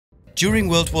During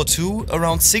World War II,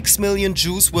 around 6 million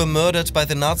Jews were murdered by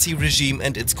the Nazi regime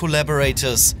and its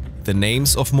collaborators. The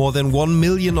names of more than 1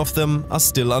 million of them are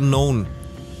still unknown.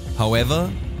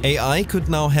 However, AI could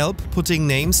now help putting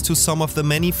names to some of the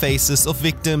many faces of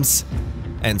victims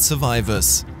and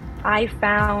survivors. I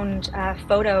found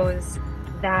photos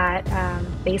that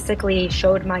basically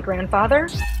showed my grandfather.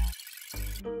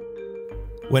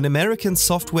 When American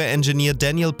software engineer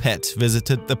Daniel Pett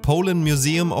visited the Poland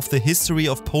Museum of the History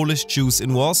of Polish Jews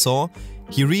in Warsaw,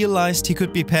 he realized he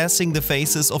could be passing the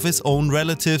faces of his own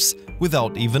relatives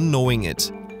without even knowing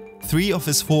it. 3 of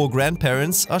his 4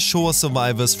 grandparents are Shoah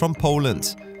survivors from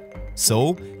Poland.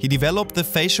 So, he developed the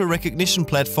facial recognition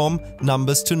platform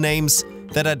Numbers to Names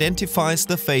that identifies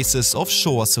the faces of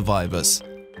Shoah survivors.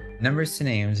 Numbers to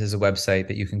Names is a website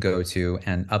that you can go to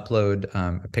and upload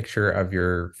a picture of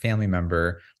your family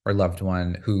member or loved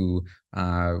one who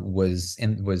was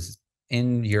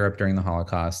in Europe during the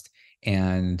Holocaust,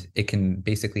 and it can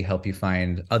basically help you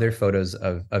find other photos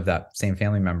of that same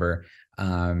family member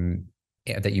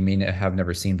that you may have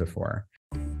never seen before.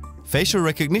 Facial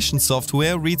recognition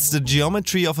software reads the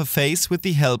geometry of a face with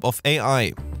the help of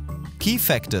AI. Key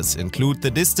factors include the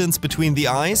distance between the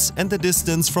eyes and the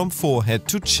distance from forehead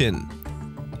to chin.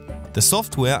 The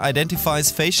software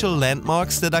identifies facial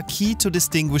landmarks that are key to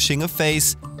distinguishing a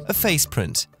face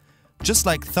print. Just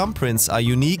like thumbprints are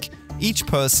unique, each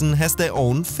person has their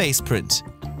own face print.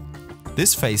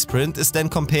 This face print is then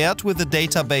compared with a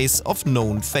database of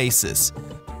known faces.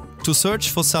 To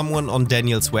search for someone on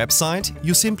Daniel's website,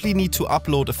 you simply need to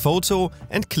upload a photo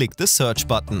and click the search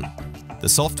button. The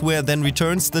software then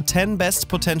returns the 10 best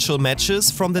potential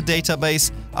matches from the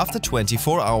database after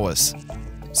 24 hours.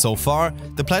 So far,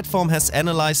 the platform has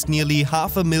analyzed nearly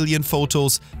 500,000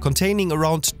 photos containing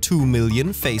around 2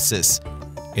 million faces.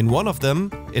 In one of them,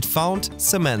 it found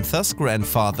Samantha's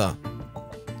grandfather.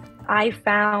 I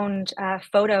found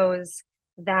photos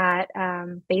that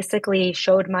basically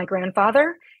showed my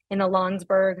grandfather in the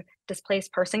Landsberg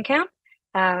displaced person camp,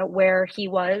 where he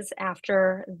was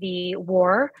after the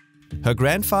war. Her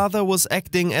grandfather was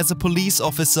acting as a police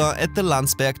officer at the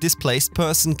Landsberg displaced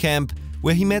person camp,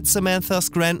 where he met Samantha's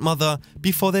grandmother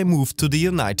before they moved to the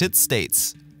United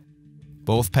States.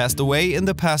 Both passed away in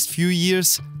the past few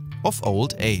years of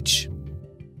old age.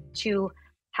 To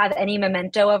have any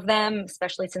memento of them,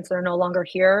 especially since they're no longer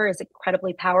here, is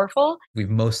incredibly powerful. We've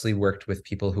mostly worked with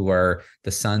people who are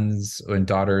the sons and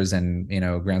daughters and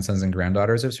grandsons and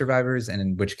granddaughters of survivors, and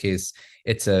in which case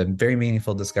it's a very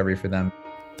meaningful discovery for them.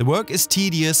 The work is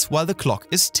tedious while the clock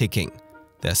is ticking.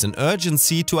 There's an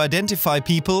urgency to identify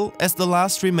people as the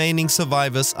last remaining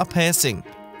survivors are passing.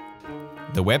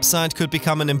 The website could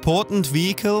become an important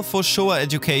vehicle for Shoah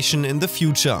education in the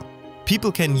future.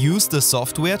 People can use the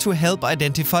software to help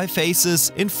identify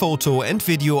faces in photo and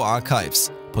video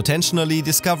archives, potentially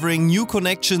discovering new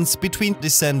connections between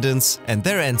descendants and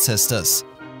their ancestors.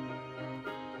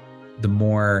 The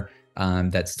more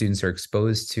that students are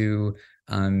exposed to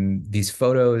these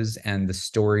photos and the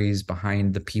stories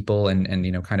behind the people and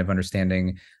kind of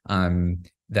understanding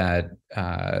that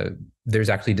there's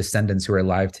actually descendants who are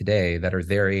alive today that are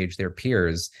their age, their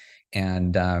peers,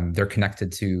 and they're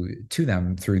connected to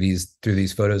them through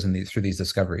these photos and through these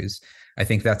discoveries. I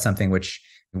think that's something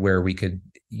where we could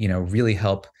really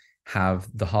help have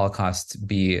the Holocaust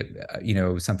be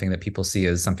something that people see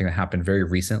as something that happened very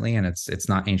recently, and it's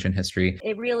not ancient history.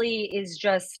 It really is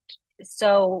just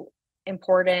so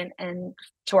important, and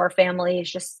to our family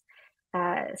is just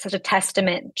such a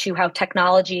testament to how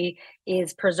technology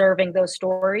is preserving those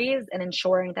stories and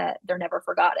ensuring that they're never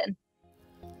forgotten.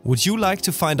 Would you like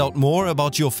to find out more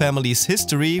about your family's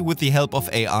history with the help of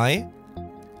AI?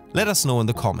 Let us know in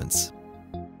the comments.